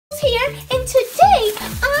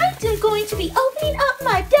I'm going to be opening up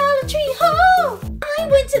my Dollar Tree haul. I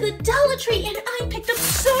went to the Dollar Tree and I picked up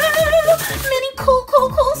so many cool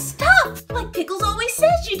stuff. Like Pickles always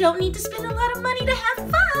says, you don't need to spend a lot of money to have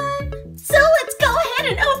fun. So let's go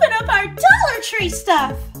ahead and open up our Dollar Tree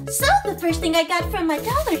stuff. So the first thing I got from my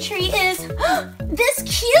Dollar Tree is this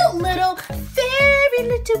cute little fairy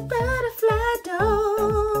little butterfly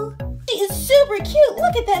doll. She is super cute.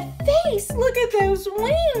 Look at that face. Look at those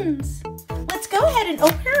wings. Let's go ahead and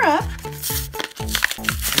open her up.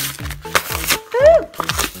 Ooh,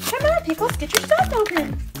 come on, Pickles, get your stuff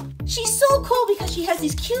open. She's so cool because she has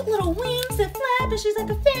these cute little wings that flap, and she's like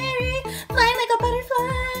a fairy, flying like a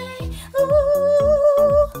butterfly.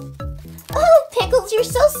 Ooh. Oh, Pickles, you're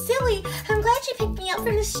so silly. I'm glad you picked me up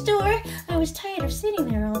from the store. I was tired of sitting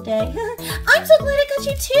there all day. I'm so glad I got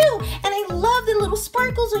you too. And I love the little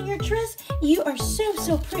sparkles on your dress. You are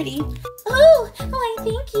so pretty. Oh, why,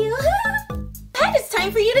 thank you. Pat, it's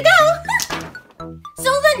time for you to go. So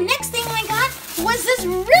the next thing I got was this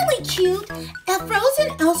really cute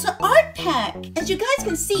Frozen Elsa art pack. As you guys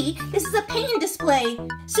can see, this is a paint display.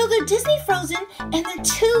 So they're Disney Frozen and they're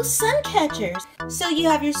 2 sun catchers. So you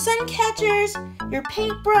have your sun catchers, your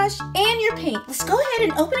paintbrush, and your paint. Let's go ahead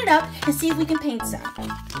and open it up and see if we can paint some.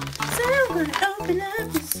 So I'm gonna open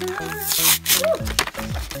up this one.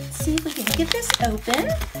 Let's see if we can get this open.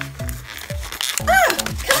 Oh,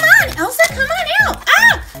 come on, Elsa, come on out.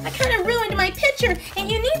 Ah, I kind of ruined my picture,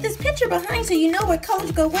 and you need this picture behind so you know what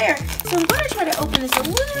colors go where. So I'm going to try to open this a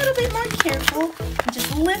little bit more careful and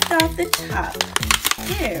just lift off the top.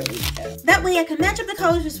 There we go. That way I can match up the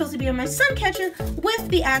colors that's supposed to be on my sun catcher with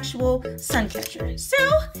the actual sun catcher. So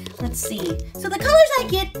let's see. So the colors I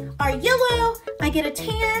get are yellow, I get a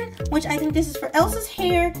tan, which I think this is for Elsa's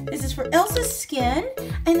hair, this is for Elsa's skin,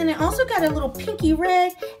 and then I also got a little pinky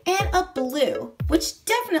red and a blue, which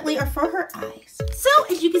definitely are for her eyes. So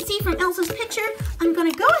as you can see from Elsa's picture, I'm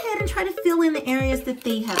gonna go ahead and try to fill in the areas that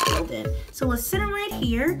they have filled in. So let's sit them right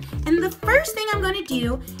here. And the first thing I'm gonna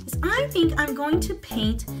do is I think I'm going to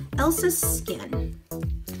paint Elsa's skin.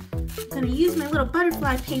 I'm gonna use my little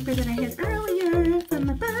butterfly paper that I had earlier from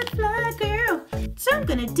my butterfly girl. So I'm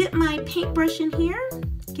gonna dip my paintbrush in here,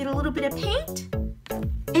 get a little bit of paint,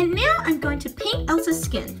 and now I'm going to paint Elsa's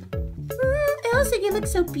skin. Elsa, you look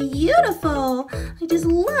so beautiful. I just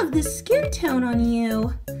love this skin tone on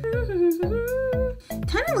you.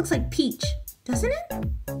 Kind of looks like peach, doesn't it?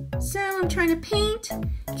 So I'm trying to paint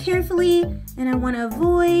carefully, and I want to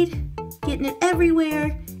avoid getting it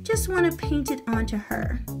everywhere. Just want to paint it onto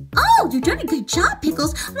her. Oh, you're doing a good job,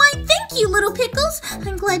 Pickles. Why, thank you, little Pickles.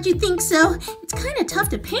 I'm glad you think so. It's kind of tough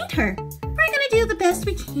to paint her. We're gonna do the best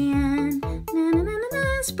we can.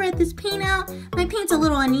 Spread this paint out. My paint's a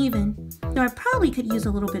little uneven, though I probably could use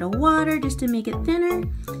a little bit of water just to make it thinner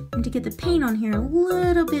and to get the paint on here a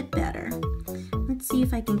little bit better. Let's see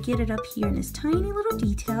if I can get it up here in this tiny little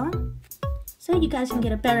detail so you guys can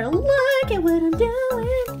get a better look at what I'm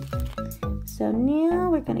doing. So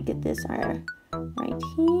now we're gonna get this right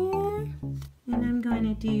here, and I'm going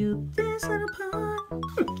to do this little part.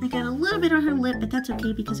 I got a little bit on her lip, but that's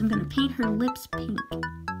okay because I'm gonna paint her lips pink.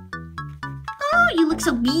 Oh, you look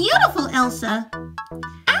so beautiful, Elsa.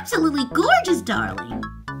 Absolutely gorgeous, darling.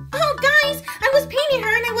 Oh, guys, I was painting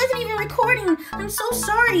her and I wasn't even recording. I'm so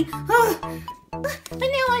sorry. Oh. But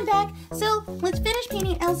now I'm back, so let's finish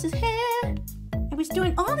painting Elsa's hair. I was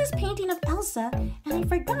doing all this painting of Elsa, and I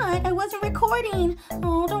forgot I wasn't recording.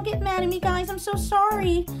 Oh, don't get mad at me, guys. I'm so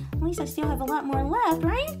sorry. At least I still have a lot more left,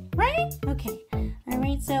 right? Right? Okay. All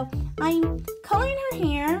right, so I'm coloring her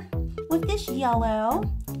hair with this yellow,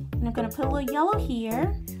 and I'm going to put a little yellow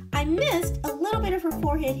here. I missed a little bit of her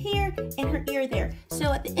forehead here and her ear there.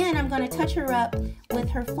 So at the end, I'm going to touch her up with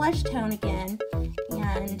her flesh tone again,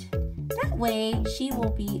 and that way she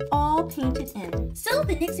will be all painted in. So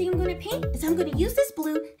the next thing I'm going to paint is I'm going to use this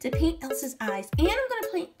blue to paint Elsa's eyes, and I'm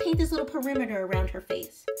going to paint this little perimeter around her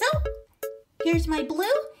face. So here's my blue,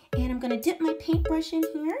 and I'm going to dip my paintbrush in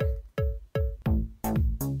here.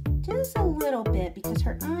 Just a little bit because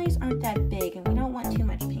her eyes aren't that big and we don't want too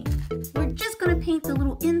much paint. We're just going to paint the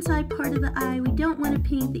little inside part of the eye. We don't want to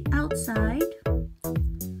paint the outside.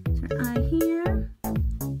 So her eye here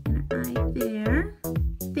and her eye there.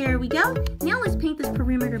 There we go. Now let's paint this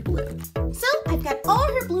perimeter blue. So I've got all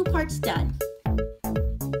her blue parts done.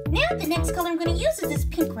 Now the next color I'm going to use is this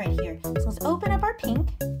pink right here. So let's open up our pink.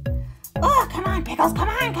 Oh, come on, Pickles. Come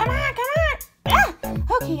on, come on, come on. Ah,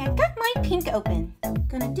 okay, I got my pink open.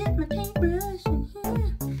 Gonna dip my paintbrush in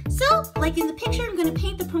here. So, like in the picture, I'm gonna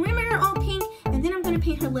paint the perimeter all pink, and then I'm gonna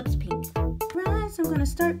paint her lips pink. Right, so I'm gonna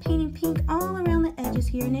start painting pink all around the edges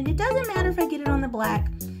here, and then it doesn't matter if I get it on the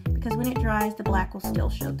black, because when it dries, the black will still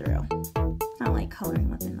show through. It's not like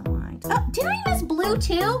coloring within the lines. Oh, did I miss blue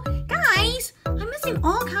too? Guys, I'm missing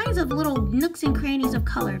all kinds of little nooks and crannies of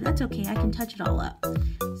color. That's okay, I can touch it all up.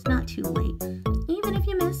 It's not too late. Even if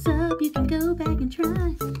you mess up, you can go back and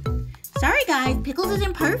try. Sorry guys, Pickles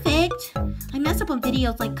isn't perfect. I mess up on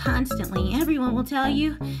videos like constantly. Everyone will tell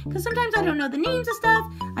you. Because sometimes I don't know the names of stuff.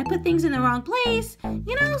 I put things in the wrong place.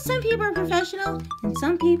 You know, some people are professional and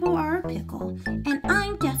some people are a pickle. And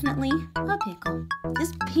I'm definitely a pickle.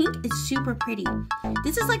 This pink is super pretty.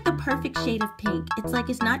 This is like the perfect shade of pink. It's like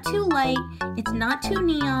it's not too light. It's not too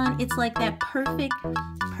neon. It's like that perfect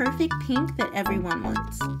pink that everyone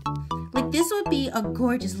wants. Like this would be a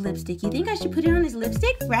gorgeous lipstick. You think I should put it on as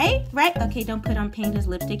lipstick? Right? Right? Okay, don't put on paint as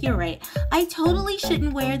lipstick. You're right. I totally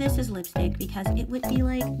shouldn't wear this as lipstick because it would be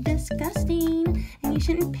like disgusting. And you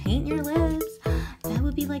shouldn't paint your lips. That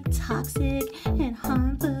would be like toxic and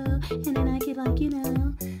harmful. And then I could like, you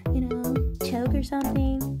know, choke or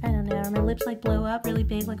something. I don't know. Or my lips like blow up really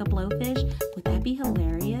big like a blowfish. Would that be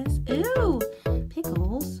hilarious? Ooh,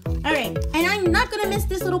 Pickles. All right, and I'm not gonna miss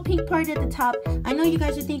this little pink part at the top. I know you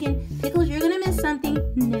guys are thinking, Pickles, you're gonna miss something.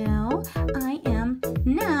 No, I am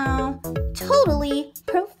now totally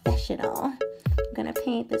professional. I'm gonna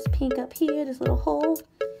paint this pink up here, this little hole.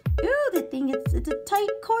 Ooh, that thing, it's a tight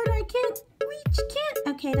corner. I can't reach,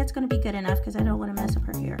 can't. Okay, that's gonna be good enough because I don't want to mess up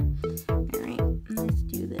her hair. All right, let's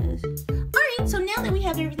do this. All right, so now that we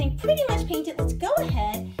have everything pretty much painted, let's go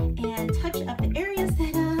ahead and touch up the areas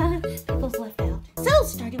that Pickles left out. So,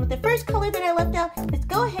 starting with the first color that I left out, let's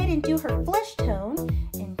go ahead and do her flesh tone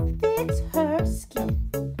and fix her skin.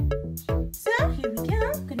 So, here we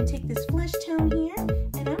go. I'm gonna take this flesh tone here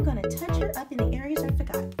and I'm gonna touch her up in the areas I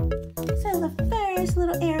forgot. So, the first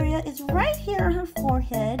little area is right here on her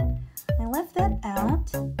forehead. I left that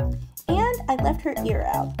out. And I left her ear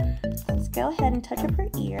out. Let's go ahead and touch up her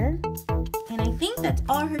ear. And I think that's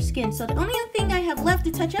all her skin. So the only thing I have left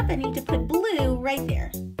to touch up, I need to put blue right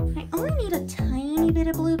there. I only need a tiny bit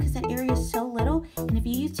of blue because that area is so little. And if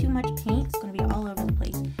you use too much paint, it's going to be all over the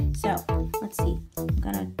place. So let's see. I'm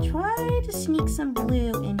going to try to sneak some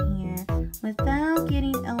blue in here without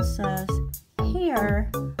getting Elsa's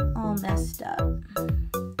hair all messed up.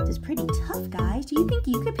 This is pretty tough, guys. Do you think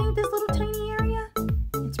you could paint this little tiny area?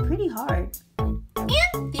 It's pretty hard.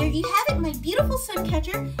 And there you have it, my beautiful sun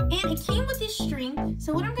catcher. And it came with this string.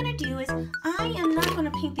 So what I'm going to do is I am not going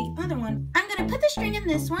to paint the other one. I'm going to put the string in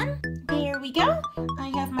this one. There we go. I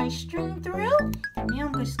have my string through. And now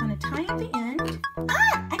I'm just going to tie up the end.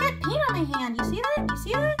 Ah! I got paint on my hand. You see that? You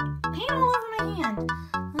see that? Paint all over my hand.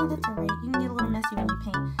 Oh, that's alright. You can get a little messy when you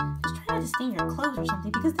paint. Just try not to stain your clothes or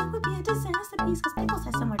something because that would be a disaster piece because Pickles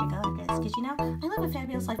has somewhere to go after this. Because you know, I live a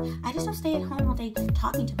fabulous life. I just don't stay at home all day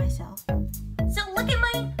talking to myself. So look at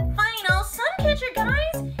my final sun catcher,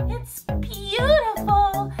 guys. It's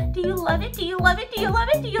beautiful. Do you love it? Do you love it? Do you love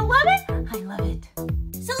it? Do you love it? I love it.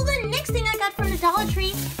 So the next thing I got from the Dollar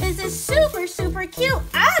Tree is this super, super cute.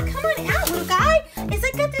 Ah, come on out, little guy. Is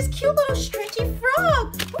I got this cute little stretchy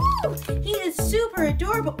frog. Woo! He is super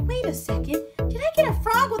adorable. Wait a second. Did I get a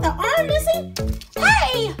frog with an arm missing?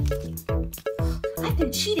 Hey! I've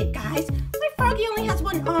been cheated, guys. My froggy only has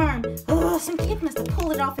one arm. Oh, some kid must have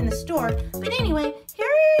pulled it off in the store. But anyway, here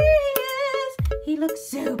he is. He looks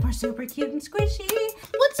super, super cute and squishy.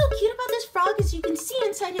 What's so cute about this frog is you can see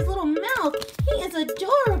inside his little mouth. He is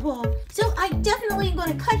adorable. So I definitely am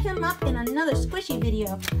going to cut him up in another squishy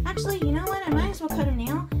video. Actually, you know what? I might as well cut him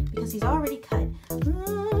now because he's already cut.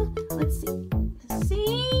 Let's see. Let's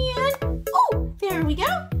see. And, oh, there we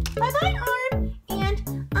go. Bye-bye, arm.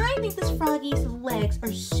 And I think this froggy's legs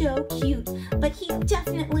are so cute, but he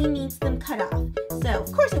definitely needs them cut off. So,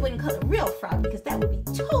 of course, I wouldn't cut a real frog because that would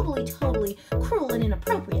be totally, totally cruel and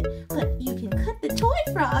inappropriate. But you can cut the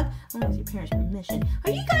toy frog, only with your parents' permission.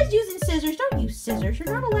 Are you guys using scissors? Don't use scissors.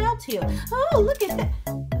 You're not allowed to. Oh, look at that.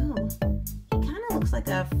 Oh, he kind of looks like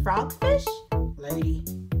a frogfish. Lady,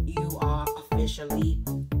 you are officially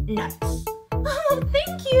nuts. Oh,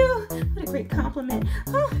 thank you. What a great compliment.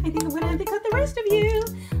 Oh, I think I'm going to have to cut the rest of you.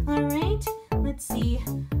 All right. Let's see.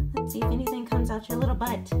 Let's see if anything comes out your little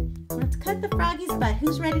butt. Let's cut the froggy's butt.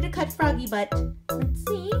 Who's ready to cut froggy butt? Let's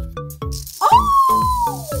see. Oh!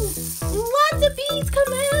 Lots of bees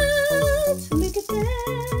come out. Look at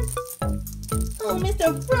that. Oh,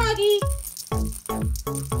 Mr. Froggy.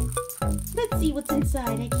 Let's see what's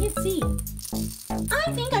inside. I can't see.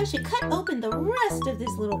 I think I should cut open the rest of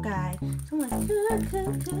this little guy. So let's cut.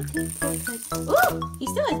 Ooh, he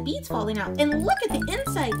still has beads falling out. And look at the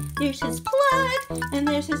inside. There's his plug, and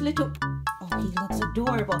there's his little. Oh, he looks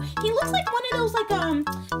adorable. He looks like one of those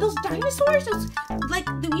those dinosaurs. Those, like,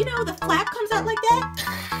 you know, the flap comes out like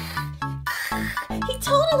that.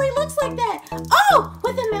 Oh,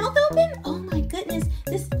 with the mouth open? Oh my goodness.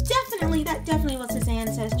 That definitely was his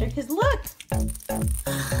ancestor. Because look.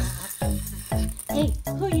 Hey,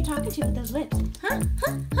 who are you talking to with those lips? Huh?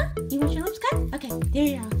 You want your lips cut? Okay, there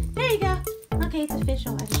you go. There you go. Okay, it's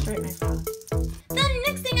official. I destroyed myself. The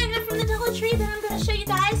next thing I got from the Dollar Tree that I'm going to show you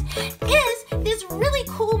guys is this really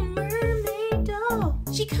cool mermaid doll.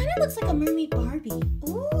 She kind of looks like a mermaid Barbie.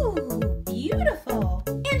 Ooh, beautiful.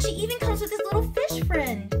 And she even comes with this little fish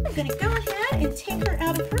friend. I'm going to go ahead and take her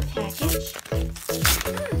out of her package.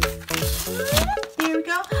 There we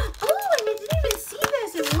go. Oh, and I didn't even see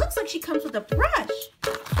this. It looks like she comes with a brush.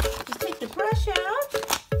 Just take the brush out.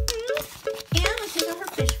 And let's take out her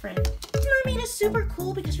fish friend. Mermaid is super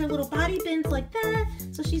cool because her little body bends like that.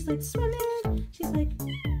 So she's like swimming. She's like...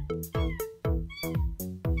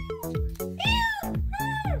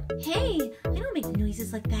 Hey, I don't make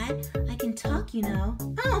noises like that. I can talk, you know.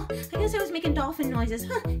 Oh, I guess I was making dolphin noises.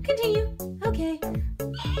 Huh, continue. Okay.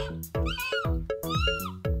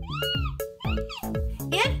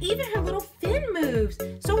 And even her little fin moves.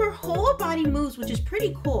 So her whole body moves, which is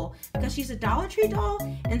pretty cool because she's a Dollar Tree doll.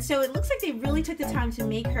 And so it looks like they really took the time to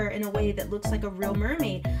make her in a way that looks like a real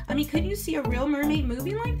mermaid. I mean, couldn't you see a real mermaid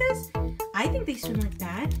moving like this? I think they swim like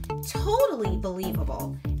that. Totally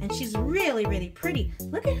believable. And she's really, really pretty.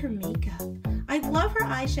 Look at her makeup. I love her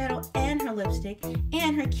eyeshadow and her lipstick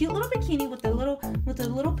and her cute little bikini with the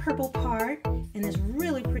little purple part and this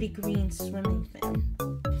really pretty green swimming fin.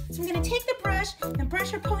 So I'm going to take the brush and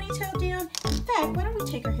brush her ponytail down. In fact, why don't we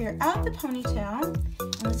take her hair out the ponytail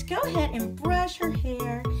and let's go ahead and brush her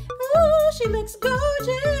hair. Oh, she looks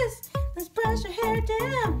gorgeous. Let's brush her hair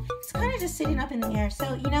down. It's kind of just sitting up in the air.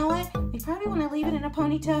 So you know what? We probably want to leave it in a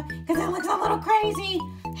ponytail because that looks a little crazy.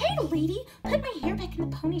 Hey, lady, put my hair back in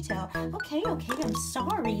the ponytail. Okay, I'm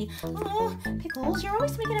sorry. Oh, Pickles, you're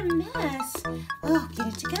always making a mess. Oh, get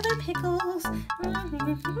it together, Pickles.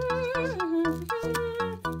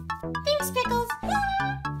 Thanks, Pickles.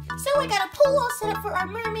 So I got a pool all set up for our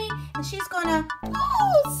mermaid, and she's gonna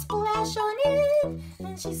splash on in,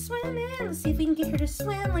 and she's swimming. Let's see if we can get her to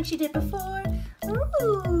swim like she did before.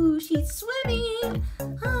 Ooh, she's swimming.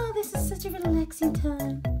 Oh, this is such a relaxing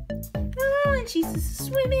time. Oh, and she's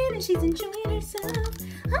swimming, and she's enjoying herself.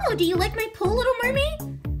 Oh, do you like my pool, little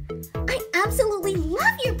mermaid? I absolutely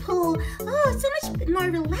love your pool. Oh, it's so much more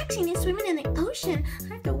relaxing than swimming in the ocean.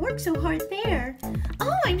 I have to work so hard there.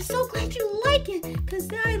 Oh, I'm so glad you like it because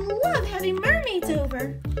I love having mermaids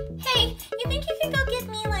over. Hey, you think you could go get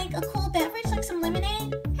me like a cool beverage, like some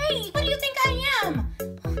lemonade? Hey, what do you think I am?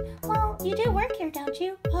 Well, you do work here, don't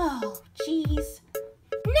you? Oh, jeez.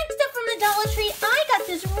 Next up from the Dollar Tree, I got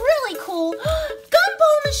this really cool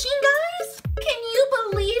gumball machine, guys. Can you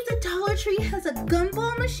believe the Dollar Tree has a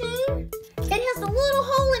gumball machine? It has a little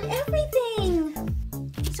hole in everything.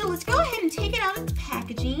 So let's go ahead and take it out of its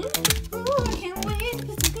packaging. Oh, I can't wait to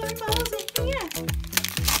put some gumballs in here.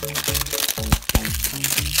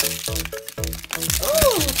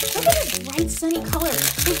 Oh, look at this bright sunny color.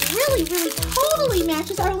 It really, really totally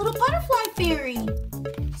matches our little butterfly fairy.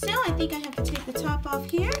 So I think I have to take the top off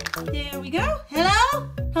here. There we go. Hello?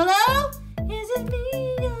 Hello? Is it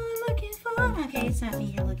me you're looking for? Okay, it's not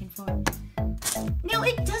me you're looking for. Now,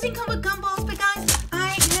 it doesn't come with gumballs, but guys, I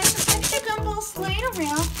have some extra gumballs laying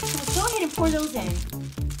around. So let's go ahead and pour those in.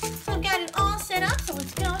 So I've got it all set up, so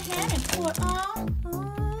let's go ahead and pour all.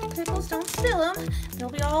 Oh, Pickles, don't spill them. They'll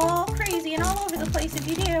be all crazy and all over the place if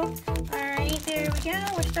you do. Alright, there we go.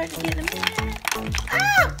 We're starting to get them in.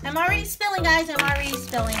 Ah! I'm already spilling, guys. I'm already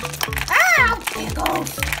spilling. Ow!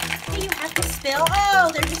 Pickles! Do you have to spill?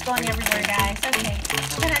 Oh, they're just going everywhere, guys. Okay,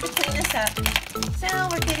 we're gonna have to clean this up. So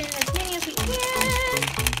we're getting as many as we can.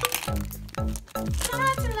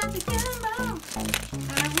 Lots and lots of gumballs.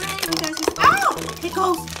 Alright, we got this. Oh!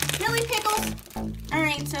 Pickles! Really, Pickles?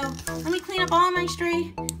 Alright, so let me clean up all my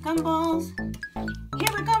stray gumballs. Here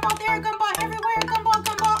a gumball, there a gumball, everywhere a gumball,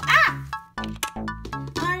 gumball. Ah!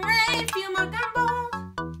 Alright, a few more gumballs.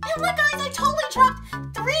 And look, guys, I totally dropped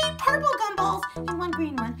 3 purple gumballs and 1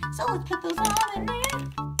 green one. So let's put those all in there.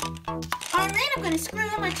 Alright, I'm going to screw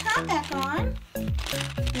my top back on.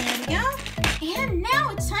 There we go. And now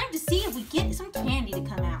it's time to see if we get some candy to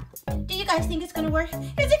come out. Do you guys think it's going to work?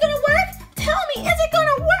 Is it going to work? Tell me, is it going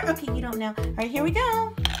to work? Okay, you don't know. All right, here we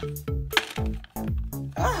go.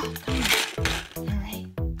 Oh, come on. All right.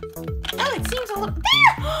 Oh, it seems a little...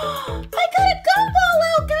 There! I got a gumball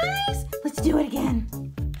out, guys. Let's do it again.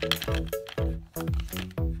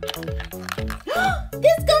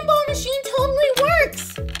 This gumball machine totally works.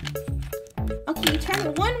 Okay, you turn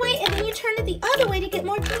it one way and then you turn it the other way to get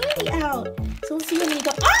more candy out. So let's see how many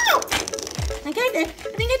go. Oh! I think I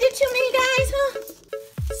did too many, guys, huh?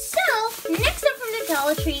 So,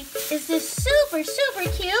 super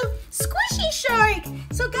cute squishy shark.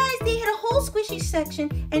 So guys, they had a whole squishy section,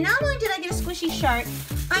 and not only did I get a squishy shark,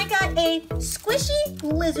 I got a squishy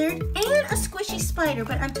lizard and a squishy spider,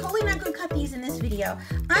 but I'm totally not going to cut these in this video.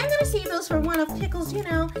 I'm going to save those for one of Pickle's,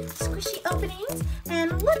 squishy openings.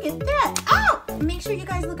 And look at that. Oh! Make sure you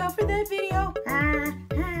guys look out for that video.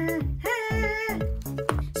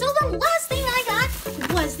 So the last thing I got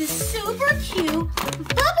was this super cute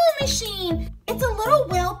bubble machine. It's a little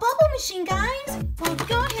whale bubble machine, guys. Well,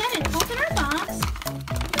 go ahead and open our box.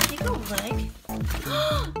 Take a look.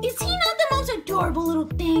 Is he not the most adorable little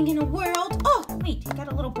thing in the world? Oh, wait, he got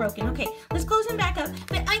a little broken. Okay, let's close him back up.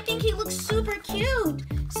 But I think he looks super cute.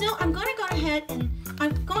 So I'm going to go ahead and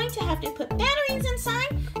I'm going to have to put batteries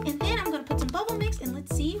inside. And then I'm going to put some bubble mix and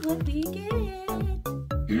let's see what we get.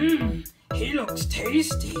 He looks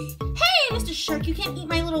tasty. Hey, Mr. Shark, you can't eat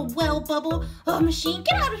my little well bubble machine.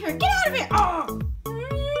 Get out of here. Get out of here. Oh.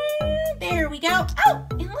 There we go. Oh,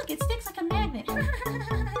 and look, it sticks like a magnet.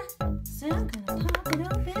 So I'm going to pop it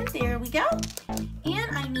open. There we go.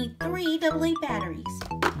 And I need 3 AA batteries.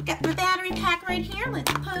 Got my battery pack right here.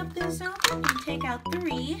 Let's pop this open and take out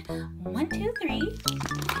 3. 1, 2, 3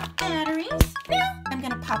 batteries. Now I'm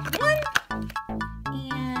going to pop 1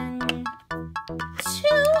 and 2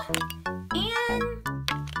 and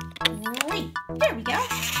 3. There we go.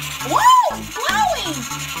 Whoa, it's glowing.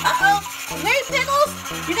 Uh-oh. Wait, Pickles,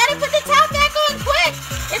 you got to put the top back on quick.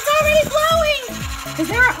 It's already glowing. Is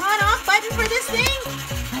there an on-off button for this thing?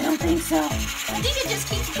 I don't think so. I think it just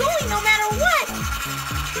keeps going no matter what.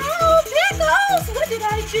 Oh, Pickles! What did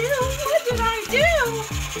I do? What did I do?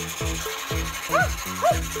 Oh,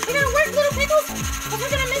 we gotta work, little Pickles, or we're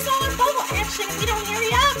gonna miss all our bubble action if we don't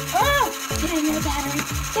hurry up. Oh, get in there, battery.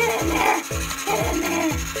 Get in there. Get in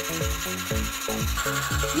there.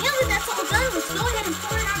 Now that that's all done, let's go ahead and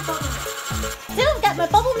pour in our bubble mix. So I've got my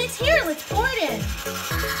bubble mix here. Let's pour it in.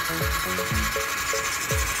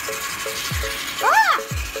 Ah!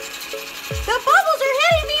 The bubbles are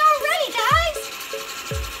hitting me already, guys!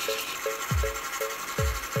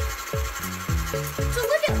 So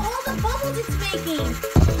look at all the bubbles it's making.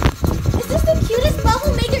 Is this the cutest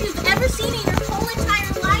bubble maker you've ever seen in your